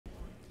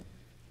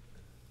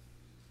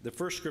The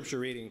first scripture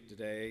reading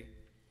today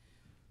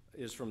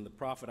is from the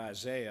prophet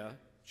Isaiah,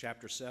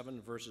 chapter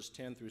 7, verses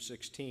 10 through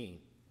 16.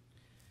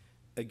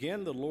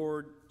 Again, the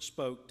Lord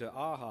spoke to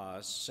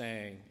Ahaz,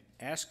 saying,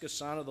 Ask a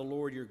sign of the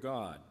Lord your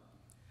God.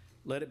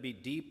 Let it be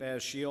deep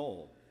as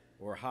Sheol,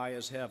 or high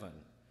as heaven.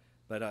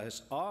 But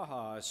as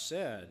Ahaz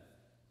said,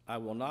 I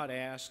will not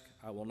ask,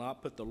 I will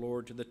not put the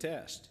Lord to the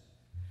test.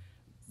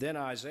 Then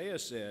Isaiah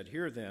said,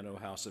 Hear then, O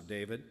house of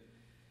David,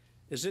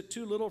 is it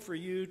too little for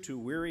you to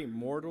weary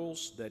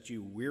mortals that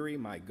you weary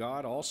my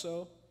God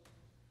also?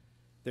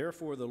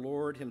 Therefore the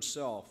Lord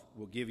himself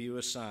will give you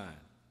a sign.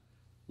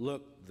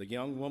 Look, the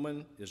young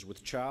woman is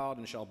with child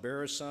and shall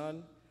bear a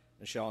son,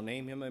 and shall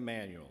name him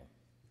Emmanuel.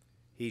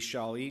 He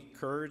shall eat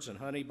curds and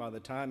honey by the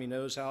time he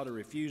knows how to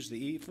refuse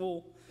the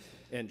evil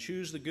and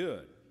choose the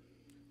good.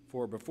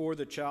 For before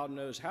the child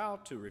knows how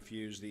to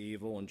refuse the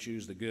evil and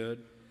choose the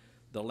good,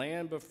 the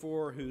land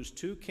before whose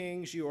two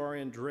kings you are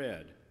in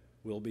dread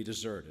will be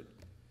deserted.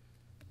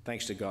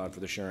 Thanks to God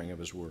for the sharing of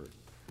his word.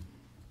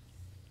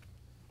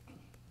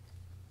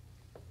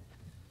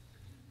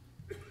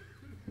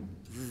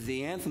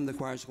 The anthem the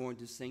choir is going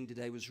to sing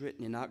today was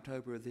written in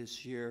October of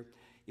this year.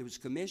 It was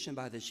commissioned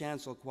by the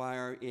Chancel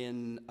Choir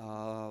in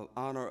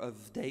honor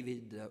of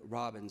David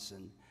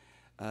Robinson.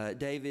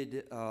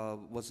 David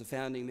was a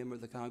founding member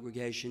of the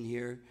congregation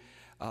here.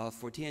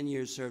 For 10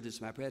 years served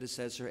as my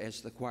predecessor as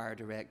the choir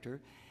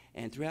director.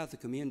 And throughout the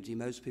community,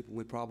 most people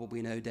would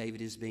probably know David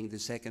as being the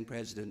second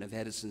president of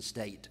Edison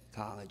State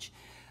College.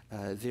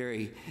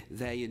 Very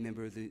valued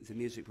member of the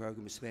music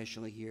program,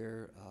 especially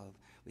here.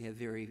 We have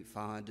very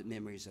fond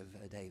memories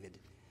of David.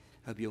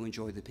 Hope you'll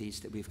enjoy the piece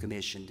that we've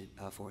commissioned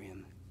for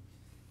him.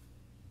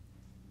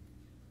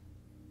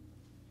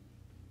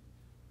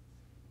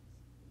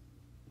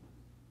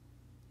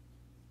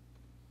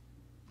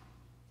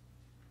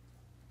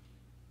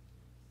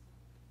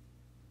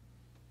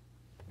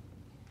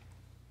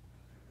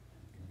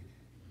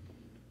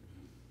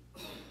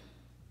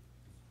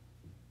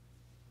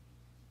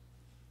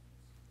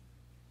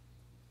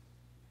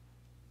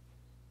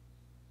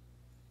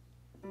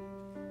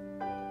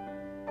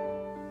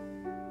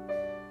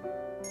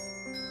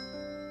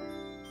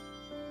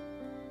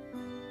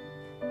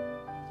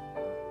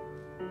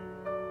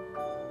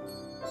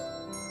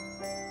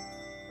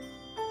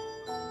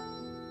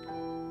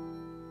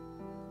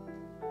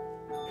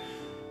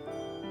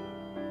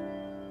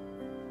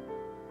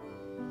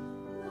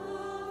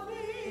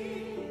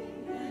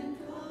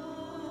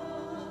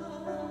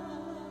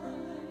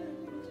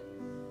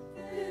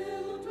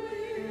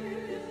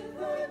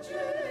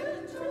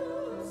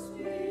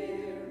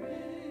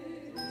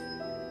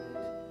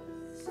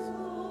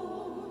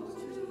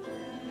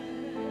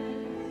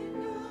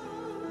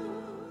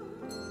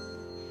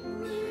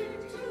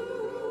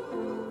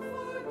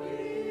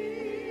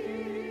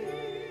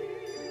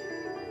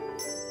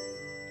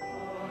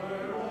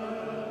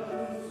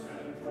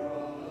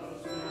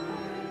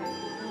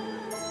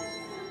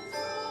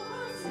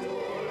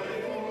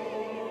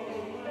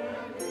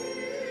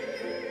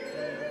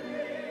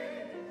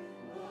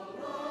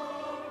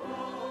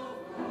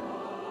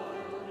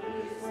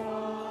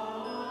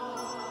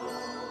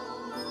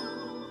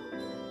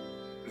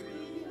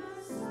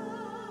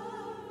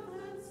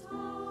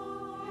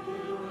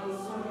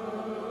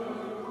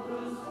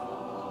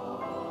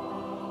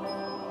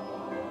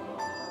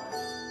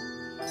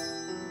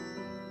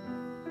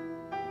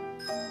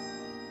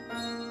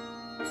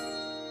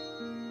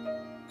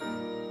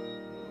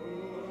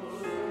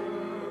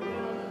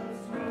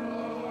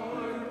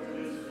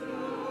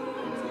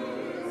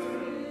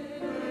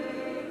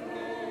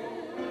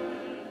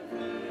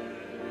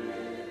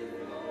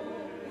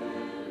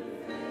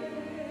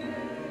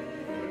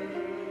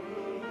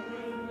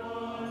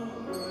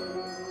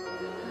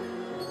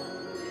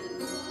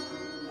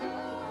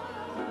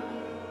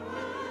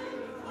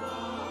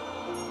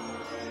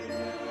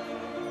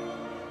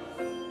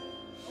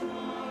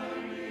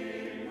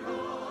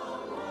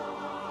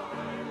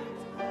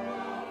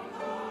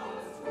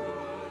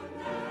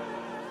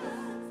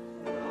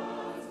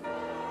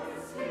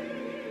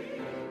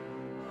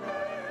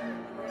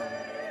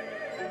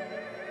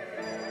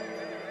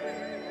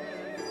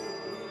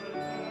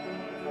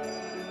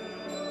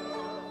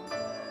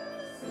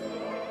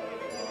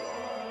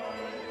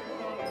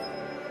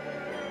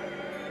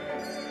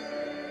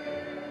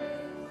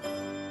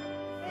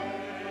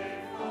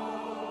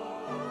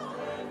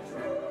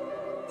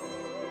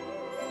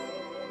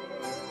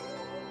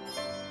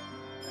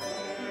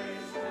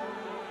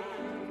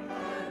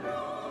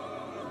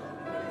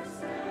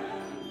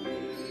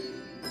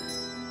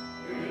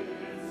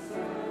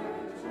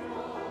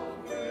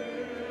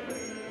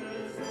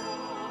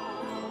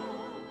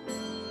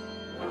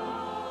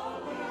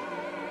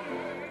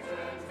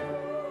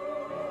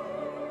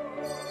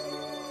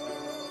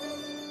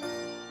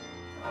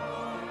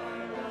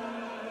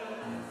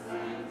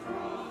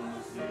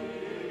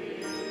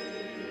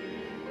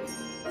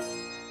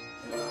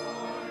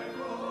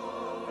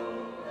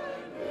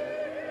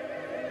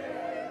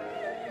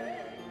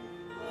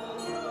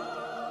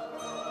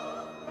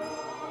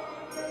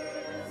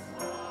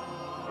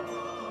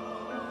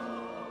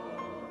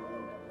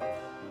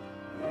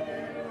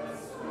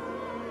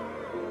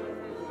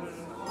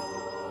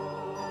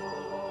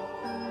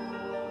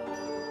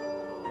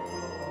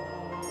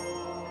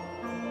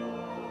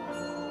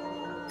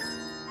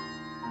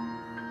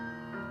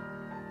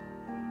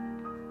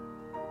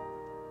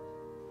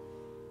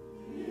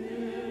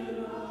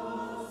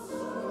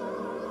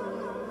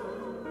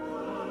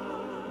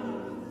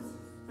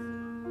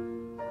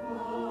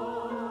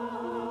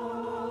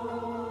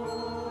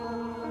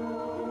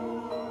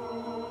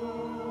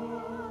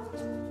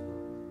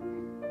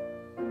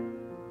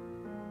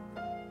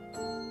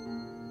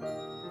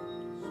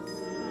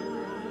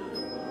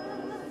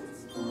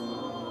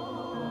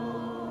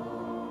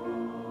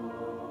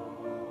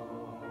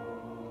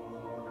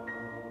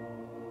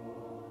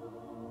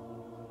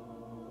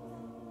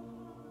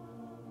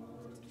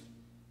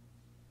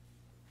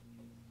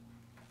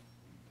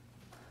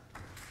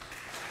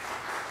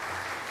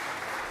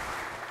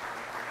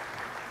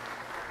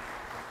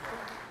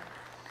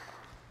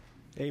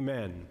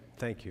 Amen.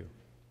 Thank you.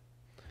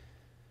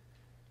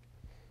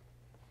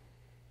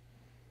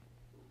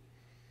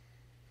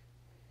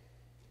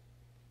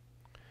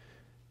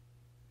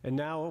 And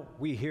now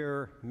we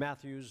hear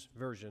Matthew's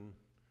version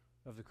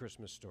of the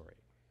Christmas story.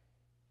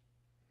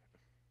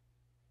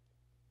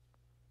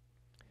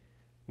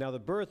 Now, the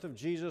birth of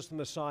Jesus the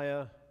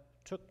Messiah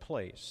took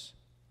place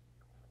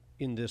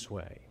in this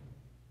way.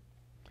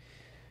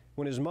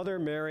 When his mother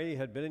Mary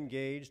had been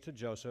engaged to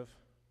Joseph,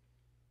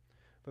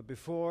 but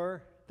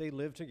before they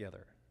lived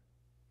together,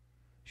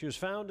 she was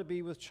found to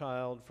be with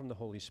child from the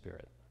Holy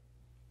Spirit.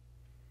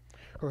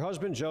 Her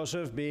husband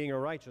Joseph, being a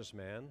righteous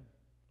man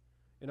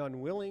and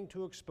unwilling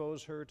to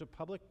expose her to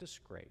public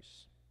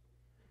disgrace,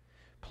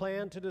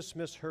 planned to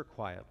dismiss her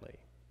quietly.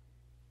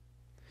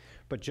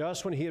 But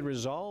just when he had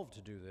resolved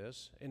to do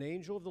this, an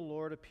angel of the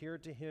Lord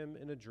appeared to him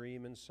in a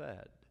dream and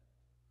said,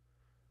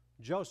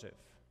 "Joseph,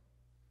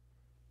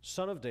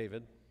 son of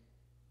David,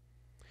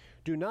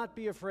 do not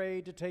be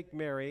afraid to take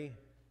Mary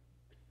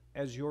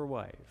as your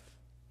wife,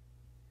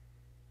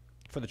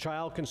 for the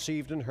child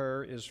conceived in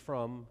her is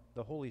from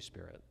the Holy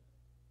Spirit.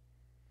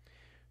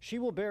 She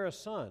will bear a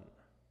son,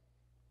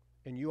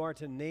 and you are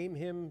to name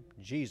him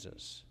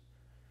Jesus,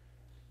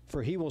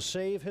 for he will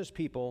save his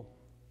people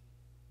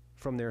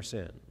from their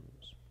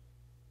sins."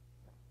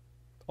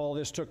 All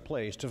this took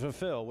place to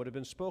fulfill what had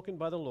been spoken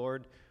by the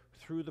Lord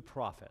through the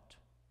prophet.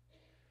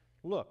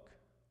 "Look,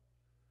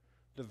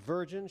 the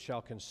virgin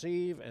shall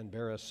conceive and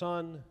bear a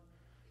son,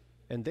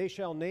 and they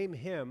shall name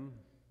him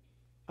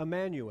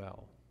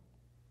Emmanuel,"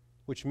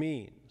 which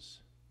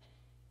means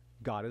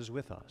God is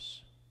with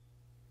us.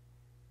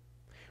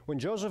 When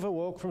Joseph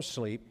awoke from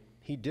sleep,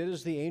 he did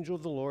as the angel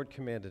of the Lord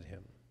commanded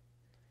him.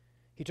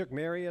 He took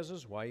Mary as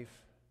his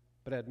wife,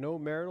 but had no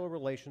marital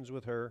relations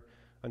with her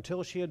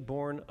until she had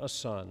borne a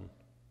son,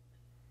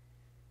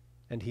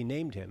 and he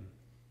named him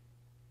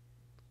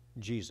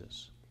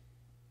Jesus.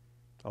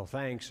 Oh,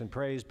 thanks and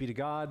praise be to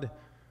God,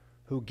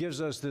 who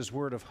gives us this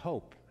word of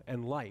hope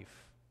and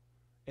life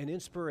and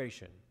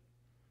inspiration.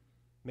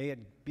 May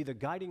it be the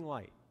guiding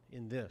light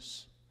in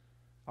this,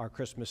 our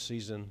Christmas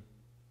season,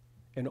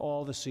 and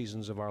all the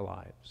seasons of our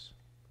lives.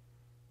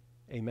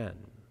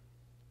 Amen.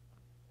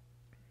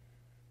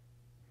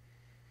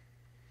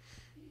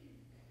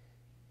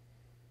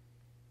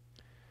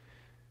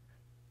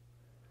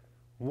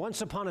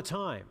 Once upon a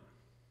time,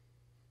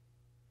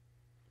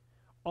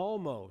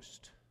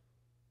 almost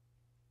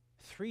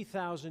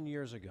 3,000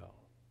 years ago,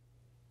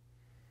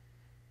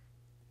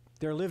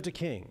 there lived a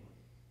king,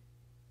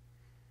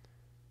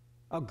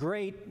 a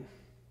great,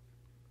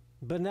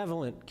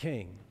 benevolent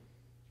king.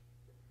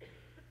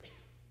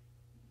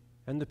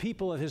 And the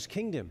people of his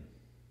kingdom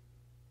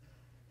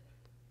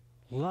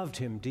loved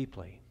him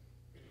deeply.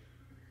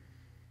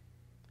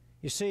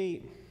 You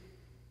see,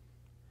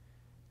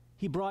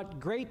 he brought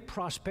great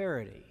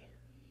prosperity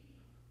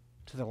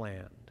to the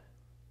land.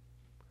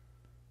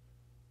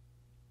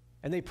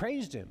 And they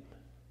praised him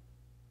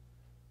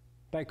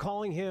by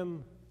calling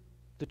him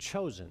the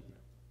chosen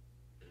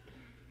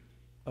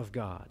of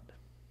God.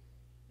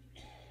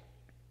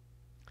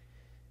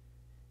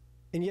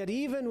 And yet,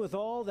 even with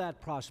all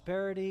that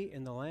prosperity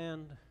in the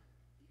land,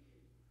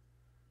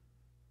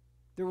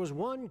 there was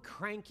one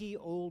cranky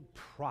old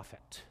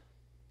prophet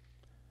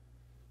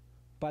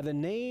by the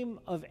name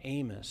of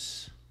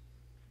Amos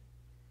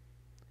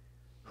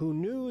who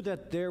knew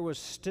that there was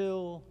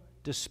still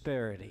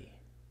disparity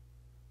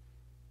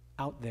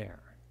out there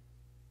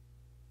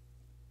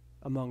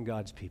among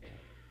God's people.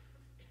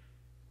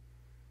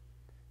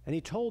 And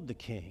he told the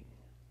king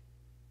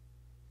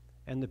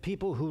and the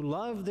people who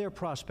loved their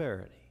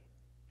prosperity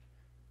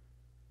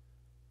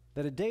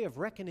that a day of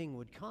reckoning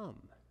would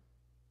come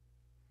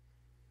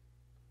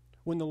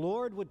when the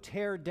Lord would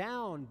tear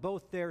down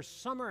both their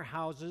summer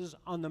houses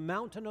on the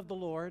mountain of the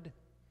Lord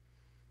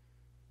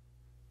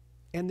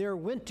and their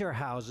winter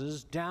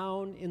houses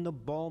down in the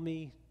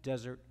balmy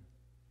desert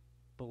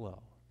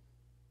below.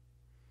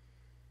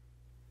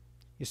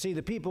 You see,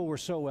 the people were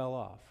so well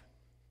off.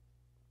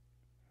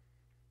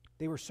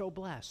 They were so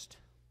blessed.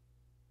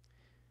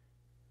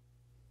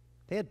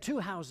 They had 2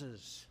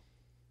 houses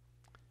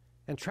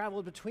and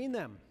traveled between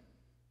them.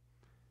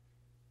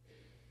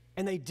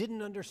 And they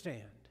didn't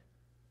understand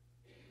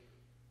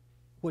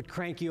what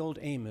cranky old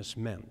Amos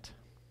meant.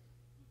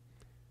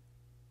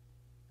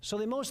 So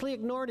they mostly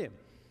ignored him.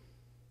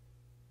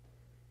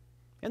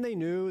 And they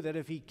knew that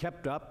if he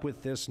kept up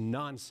with this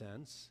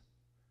nonsense,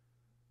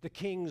 the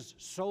king's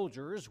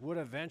soldiers would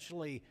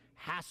eventually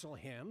hassle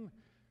him,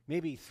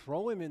 maybe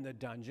throw him in the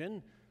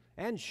dungeon,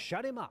 and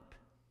shut him up.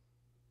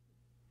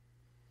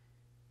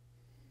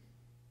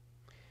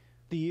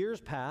 The years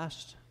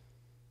passed.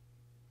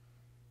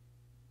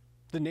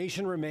 The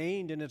nation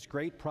remained in its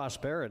great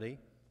prosperity.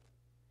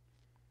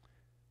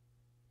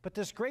 But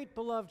this great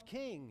beloved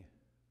king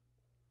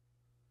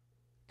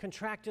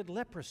contracted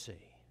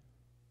leprosy,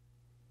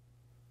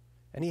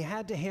 and he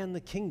had to hand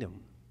the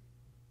kingdom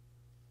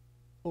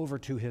over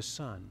to his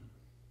son.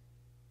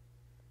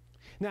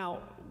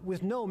 Now,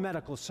 with no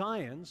medical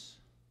science,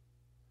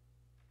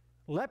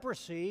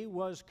 Leprosy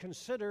was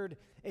considered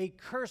a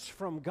curse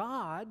from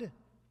God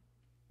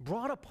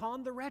brought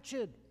upon the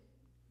wretched.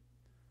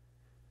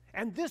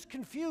 And this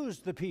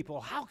confused the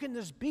people. How can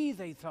this be,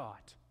 they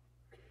thought?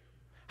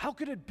 How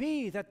could it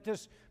be that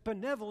this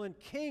benevolent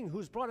king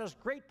who's brought us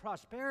great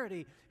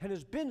prosperity and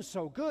has been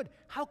so good,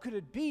 how could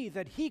it be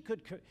that he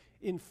could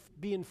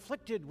be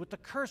inflicted with the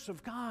curse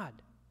of God?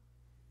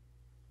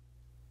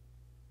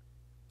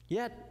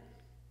 Yet,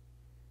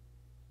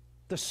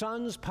 the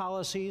son's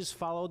policies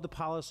followed the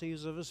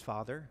policies of his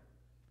father,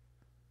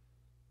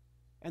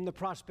 and the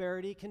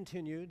prosperity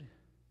continued.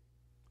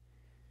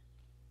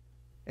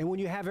 And when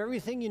you have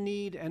everything you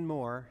need and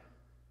more,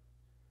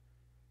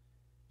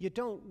 you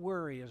don't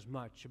worry as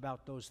much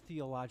about those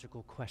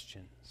theological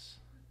questions.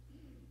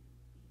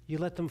 You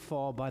let them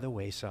fall by the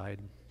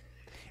wayside.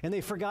 And they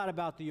forgot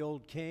about the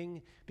old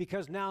king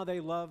because now they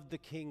loved the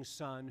king's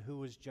son who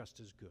was just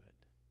as good.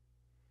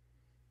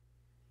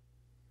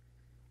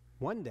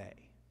 One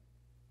day,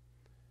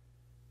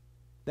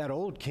 that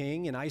old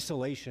king, in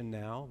isolation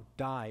now,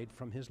 died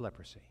from his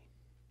leprosy.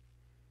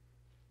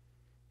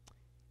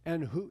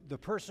 And the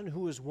person who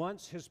was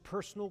once his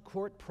personal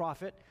court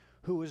prophet,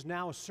 who is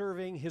now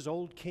serving his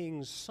old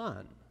king's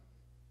son,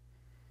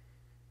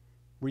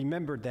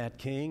 remembered that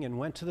king and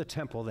went to the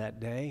temple that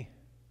day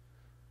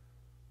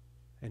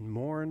and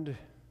mourned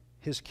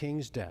his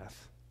king's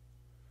death.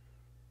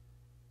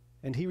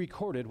 And he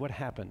recorded what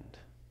happened.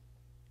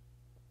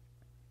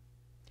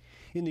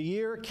 In the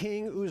year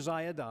King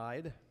Uzziah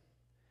died,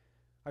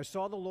 I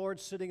saw the Lord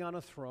sitting on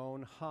a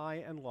throne,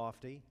 high and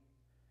lofty,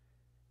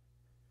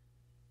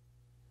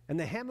 and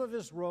the hem of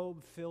his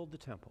robe filled the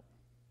temple.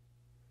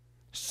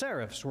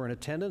 Seraphs were in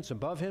attendance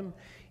above him.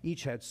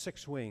 Each had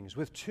 6 wings.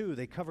 With 2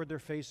 they covered their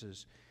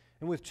faces,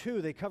 and with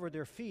 2 they covered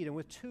their feet, and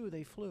with 2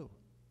 they flew.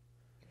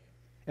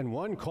 And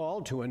one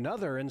called to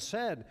another and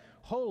said,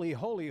 Holy,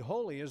 holy,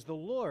 holy is the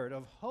Lord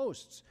of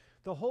hosts.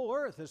 The whole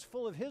earth is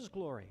full of his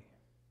glory.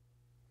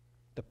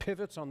 The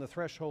pivots on the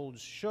thresholds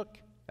shook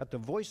at the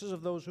voices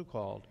of those who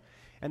called,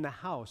 and the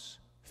house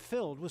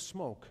filled with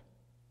smoke.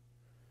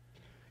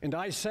 And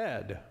I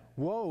said,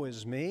 Woe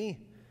is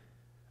me!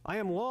 I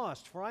am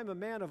lost, for I am a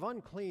man of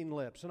unclean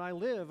lips, and I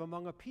live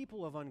among a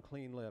people of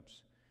unclean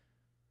lips.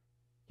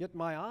 Yet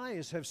my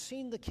eyes have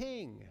seen the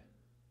King,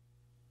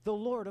 the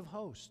Lord of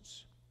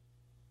hosts.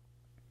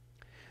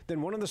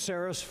 Then one of the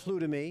seraphs flew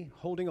to me,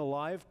 holding a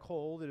live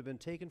coal that had been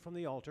taken from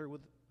the altar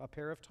with a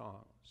pair of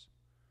tongs.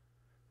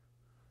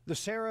 The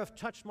seraph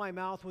touched my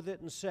mouth with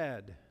it and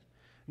said,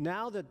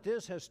 Now that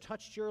this has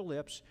touched your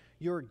lips,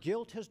 your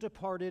guilt has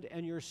departed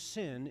and your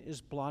sin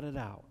is blotted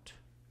out.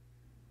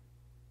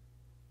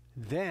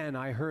 Then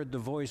I heard the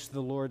voice of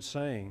the Lord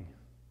saying,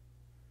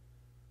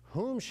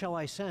 Whom shall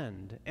I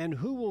send, and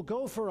who will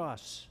go for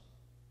us?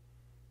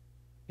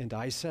 And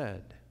I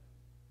said,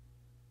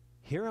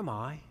 Here am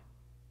I.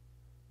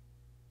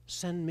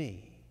 Send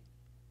me.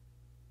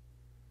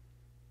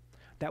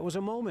 That was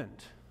a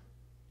moment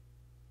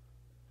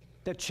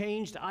that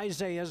changed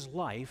Isaiah's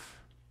life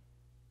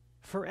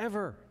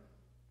forever.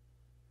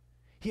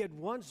 He had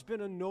once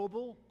been a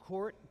noble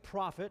court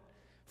prophet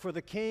for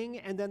the king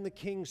and then the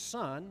king's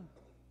son,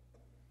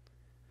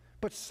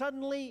 but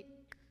suddenly,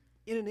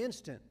 in an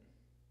instant,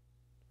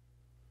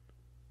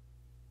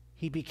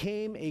 he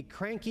became a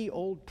cranky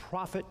old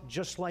prophet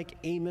just like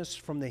Amos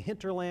from the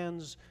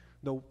hinterlands,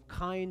 the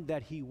kind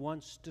that he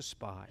once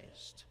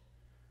despised.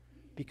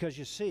 Because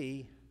you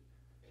see,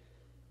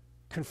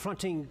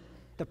 confronting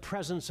the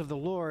presence of the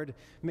Lord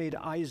made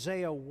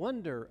Isaiah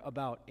wonder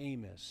about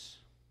Amos,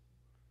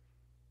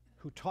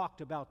 who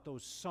talked about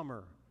those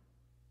summer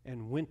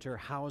and winter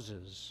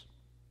houses.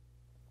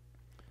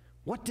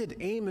 What did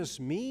Amos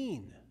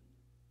mean?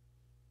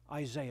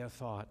 Isaiah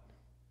thought.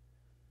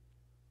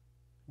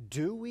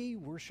 Do we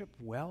worship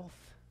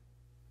wealth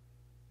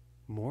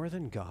more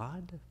than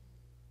God?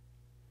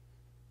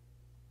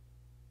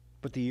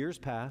 But the years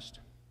passed,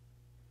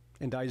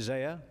 and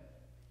Isaiah,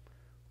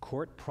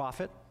 court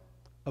prophet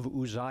of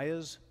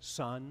Uzziah's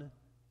son,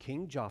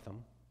 King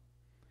Jotham,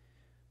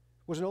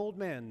 was an old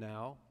man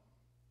now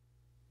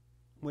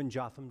when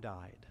Jotham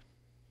died.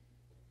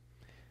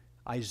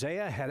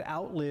 Isaiah had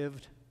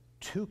outlived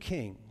 2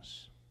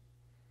 kings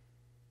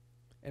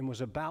and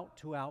was about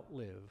to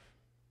outlive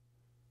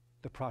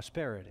the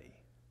prosperity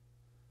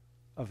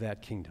of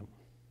that kingdom.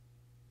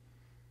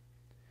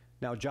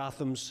 Now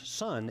Jotham's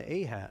son,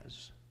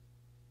 Ahaz,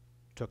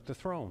 took the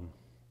throne.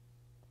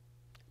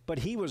 But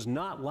he was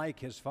not like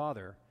his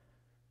father,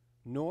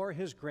 nor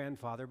his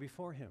grandfather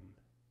before him.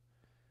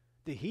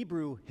 The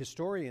Hebrew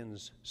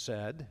historians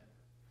said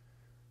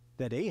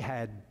that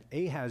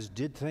Ahaz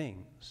did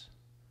things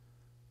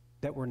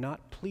that were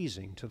not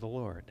pleasing to the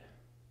Lord.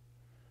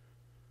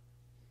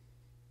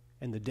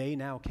 And the day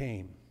now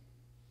came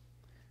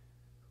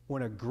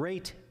when a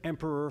great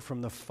emperor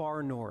from the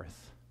far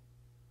north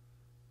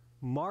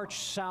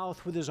marched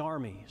south with his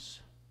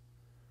armies.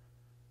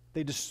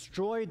 They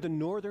destroyed the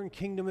northern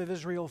kingdom of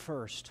Israel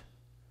first,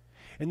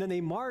 and then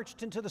they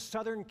marched into the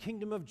southern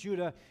kingdom of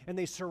Judah, and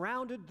they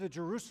surrounded the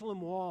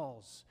Jerusalem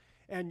walls,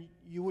 and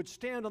you would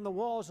stand on the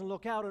walls and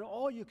look out, and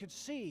all you could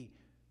see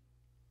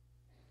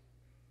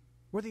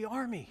were the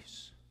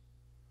armies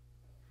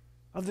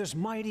of this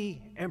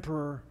mighty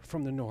emperor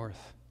from the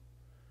north.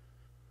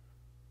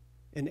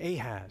 And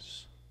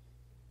Ahaz,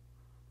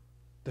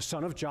 the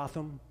son of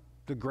Jotham,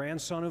 the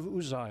grandson of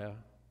Uzziah,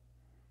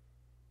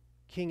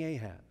 King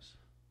Ahaz,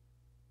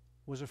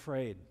 was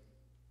afraid.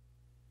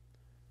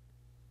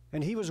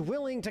 And he was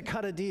willing to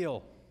cut a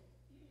deal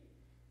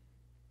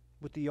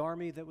with the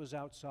army that was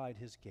outside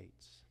his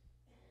gates.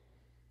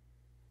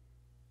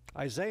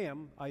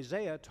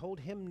 Isaiah told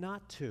him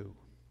not to,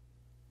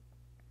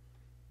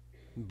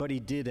 but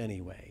he did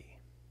anyway.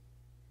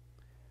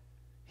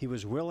 He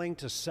was willing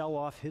to sell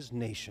off his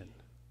nation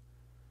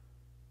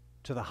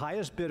to the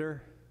highest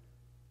bidder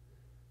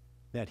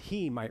that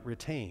he might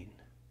retain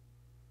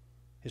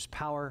his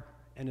power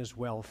and his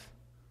wealth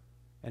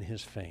and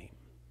his fame.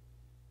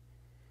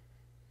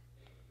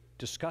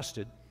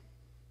 Disgusted,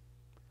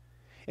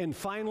 and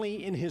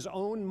finally, in his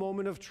own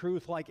moment of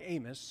truth, like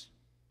Amos,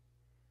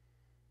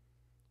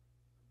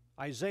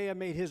 Isaiah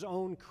made his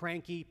own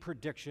cranky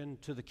prediction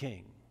to the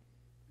king.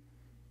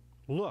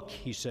 Look,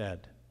 he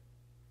said,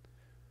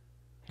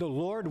 the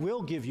Lord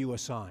will give you a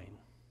sign.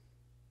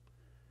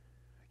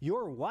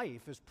 Your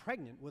wife is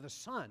pregnant with a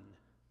son,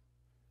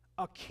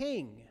 a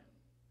king,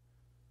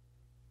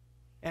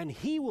 and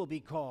he will be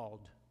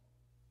called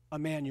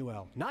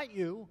Emmanuel. Not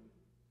you.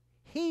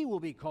 He will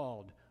be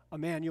called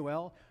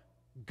Emmanuel.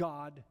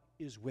 God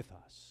is with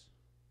us.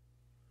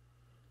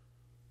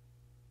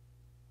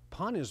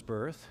 Upon his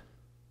birth,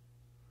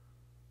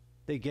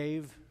 they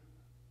gave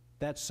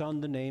that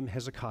son the name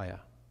Hezekiah.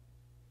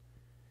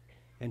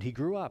 And he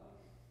grew up,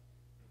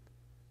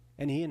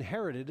 and he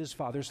inherited his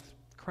father's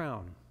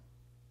crown.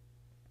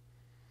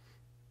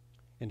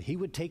 And he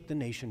would take the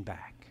nation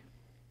back.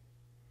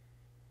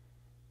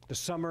 The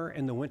summer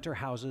and the winter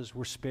houses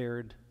were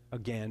spared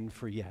again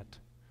for yet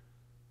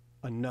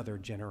another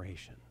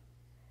generation.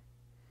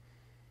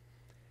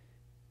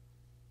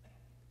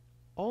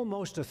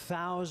 Almost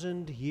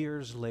 1,000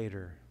 years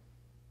later,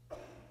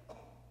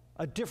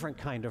 a different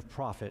kind of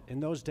prophet, in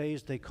those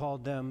days they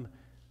called them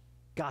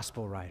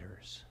gospel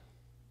writers,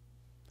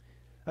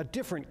 a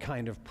different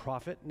kind of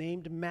prophet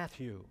named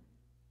Matthew,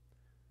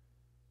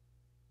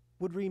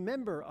 would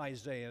remember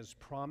Isaiah's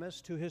promise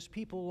to his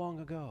people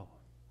long ago.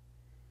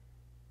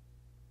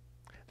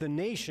 The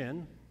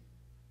nation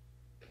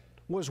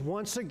was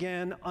once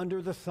again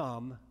under the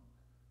thumb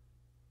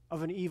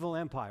of an evil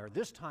empire,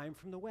 this time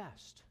from the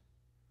west.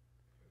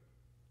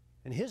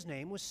 And his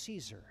name was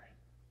Caesar.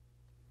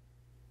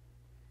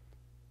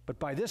 But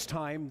by this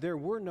time, there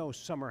were no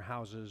summer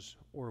houses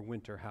or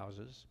winter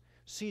houses.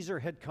 Caesar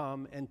had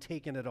come and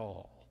taken it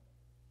all.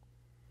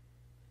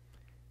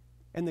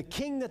 And the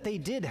king that they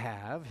did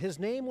have, his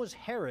name was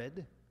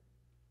Herod.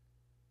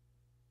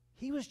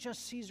 He was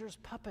just Caesar's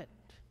puppet.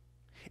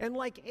 And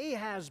like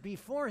Ahaz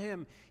before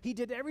him, he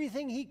did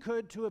everything he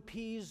could to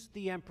appease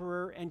the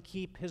emperor and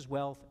keep his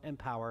wealth and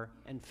power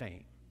and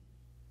fame.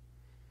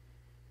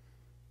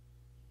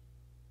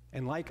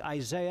 And like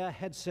Isaiah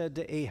had said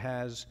to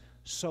Ahaz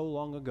so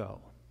long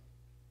ago,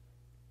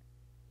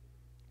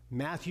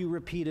 Matthew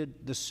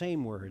repeated the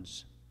same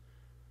words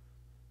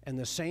and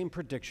the same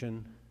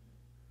prediction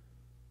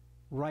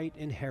right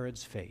in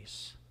Herod's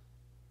face.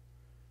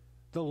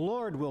 The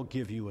Lord will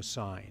give you a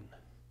sign.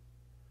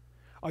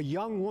 A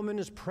young woman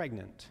is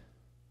pregnant.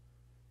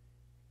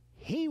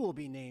 He will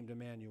be named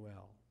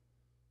Emmanuel.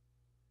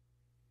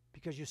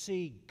 Because you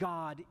see,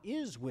 God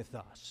is with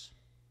us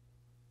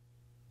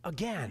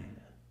again,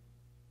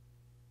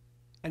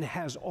 and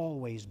has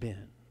always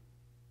been.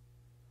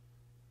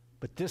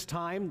 But this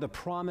time, the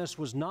promise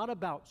was not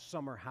about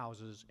summer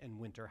houses and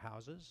winter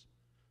houses.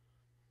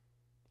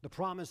 The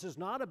promise is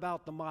not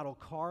about the model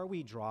car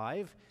we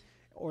drive,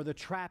 or the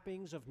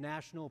trappings of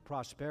national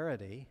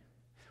prosperity,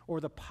 or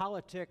the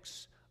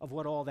politics of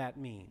what all that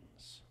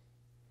means.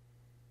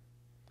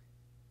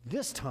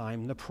 This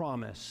time, the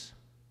promise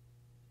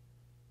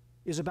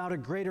is about a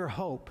greater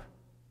hope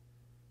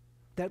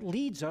that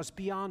leads us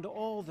beyond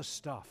all the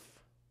stuff,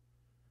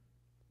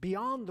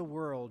 beyond the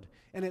world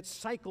and its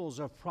cycles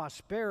of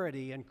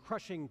prosperity and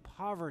crushing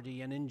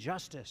poverty and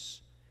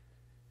injustice.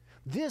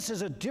 This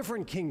is a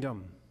different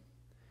kingdom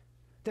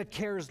that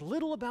cares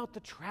little about the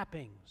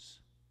trappings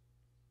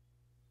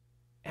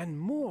and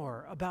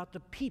more about the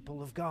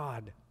people of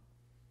God,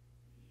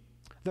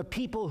 the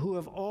people who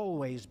have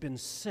always been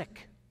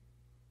sick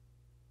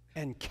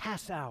and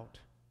cast out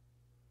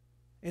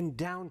and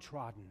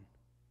downtrodden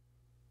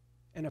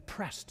and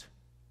oppressed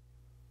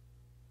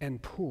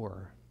and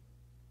poor.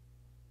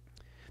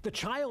 The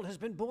child has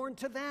been born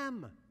to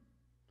them,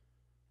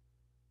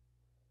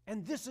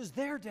 and this is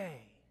their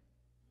day.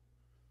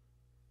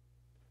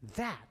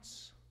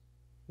 That's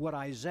what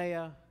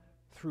Isaiah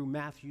through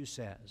Matthew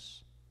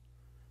says.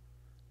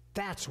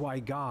 That's why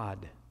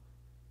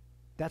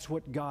that's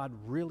what God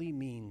really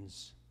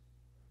means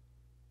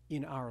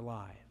in our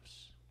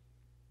lives.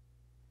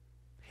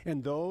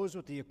 And those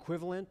with the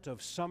equivalent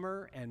of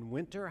summer and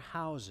winter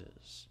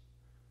houses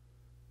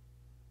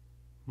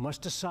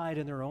must decide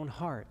in their own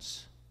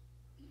hearts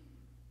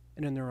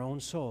and in their own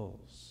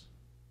souls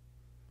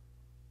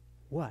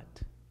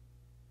what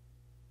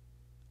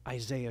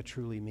Isaiah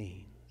truly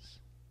means.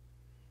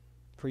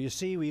 For you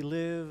see, we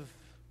live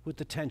with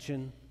the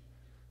tension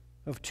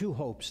of two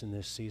hopes in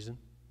this season.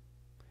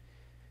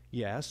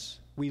 Yes,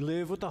 we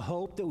live with the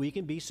hope that we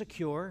can be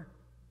secure.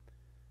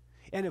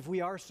 And if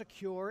we are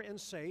secure and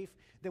safe,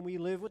 then we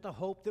live with the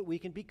hope that we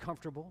can be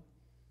comfortable.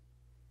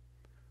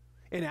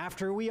 And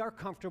after we are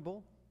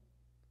comfortable,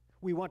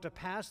 we want to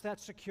pass that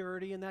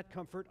security and that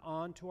comfort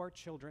on to our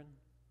children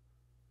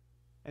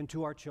and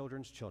to our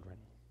children's children.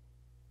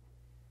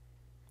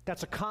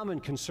 That's a common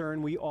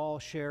concern we all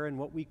share in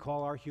what we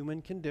call our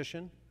human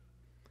condition.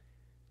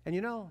 And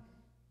you know,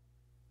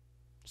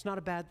 it's not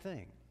a bad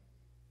thing.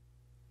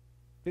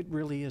 It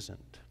really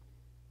isn't.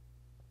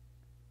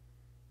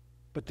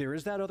 But there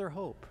is that other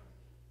hope.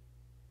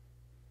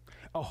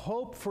 A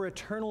hope for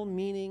eternal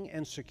meaning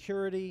and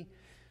security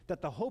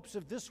that the hopes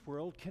of this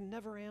world can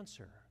never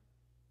answer.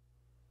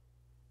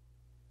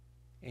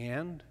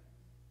 And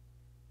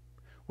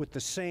with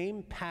the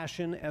same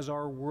passion as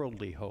our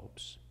worldly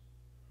hopes,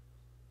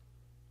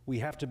 we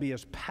have to be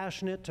as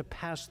passionate to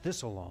pass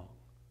this along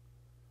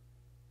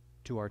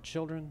to our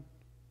children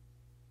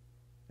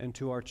and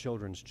to our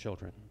children's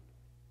children,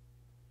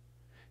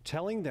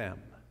 telling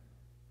them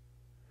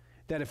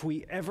that if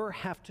we ever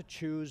have to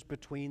choose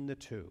between the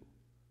two,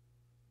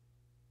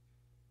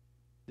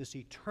 this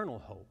eternal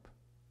hope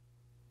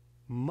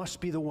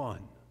must be the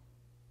one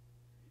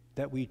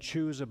that we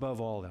choose above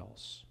all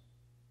else.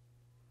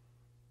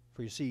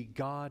 For you see,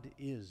 God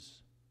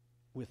is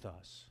with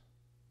us,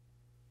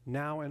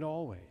 now and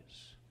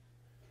always.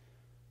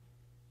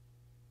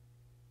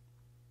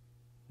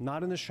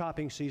 Not in the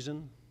shopping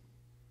season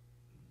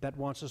that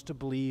wants us to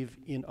believe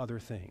in other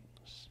things.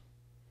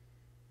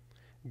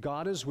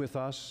 God is with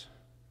us,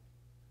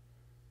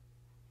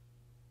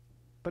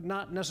 but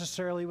not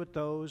necessarily with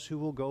those who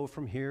will go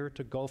from here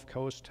to Gulf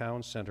Coast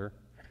Town Center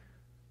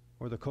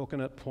or the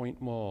Coconut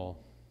Point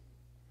Mall.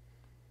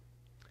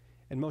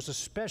 And most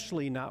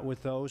especially not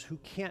with those who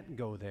can't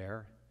go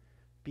there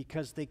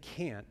because they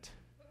can't,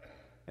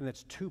 and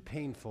it's too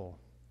painful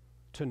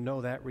to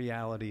know that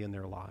reality in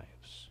their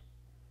lives.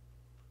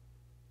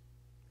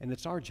 And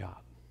it's our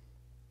job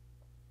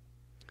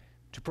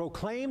to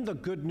proclaim the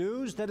good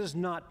news that is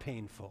not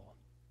painful,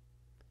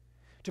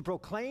 to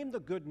proclaim the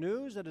good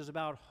news that is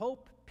about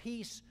hope,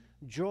 peace,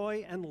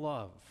 joy, and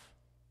love,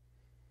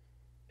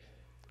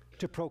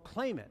 to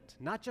proclaim it,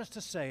 not just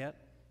to say it,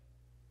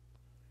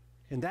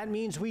 and that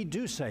means we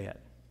do say it,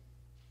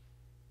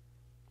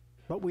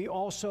 but we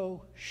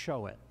also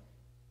show it.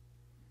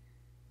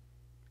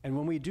 And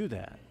when we do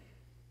that,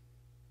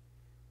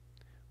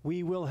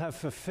 we will have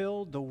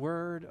fulfilled the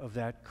word of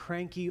that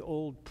cranky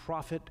old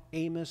prophet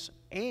Amos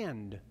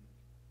and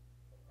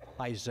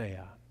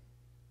Isaiah.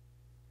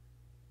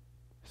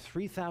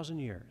 3,000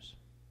 years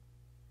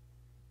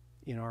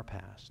in our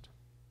past.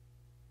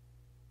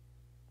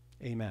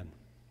 Amen.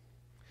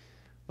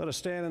 Let us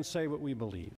stand and say what we believe.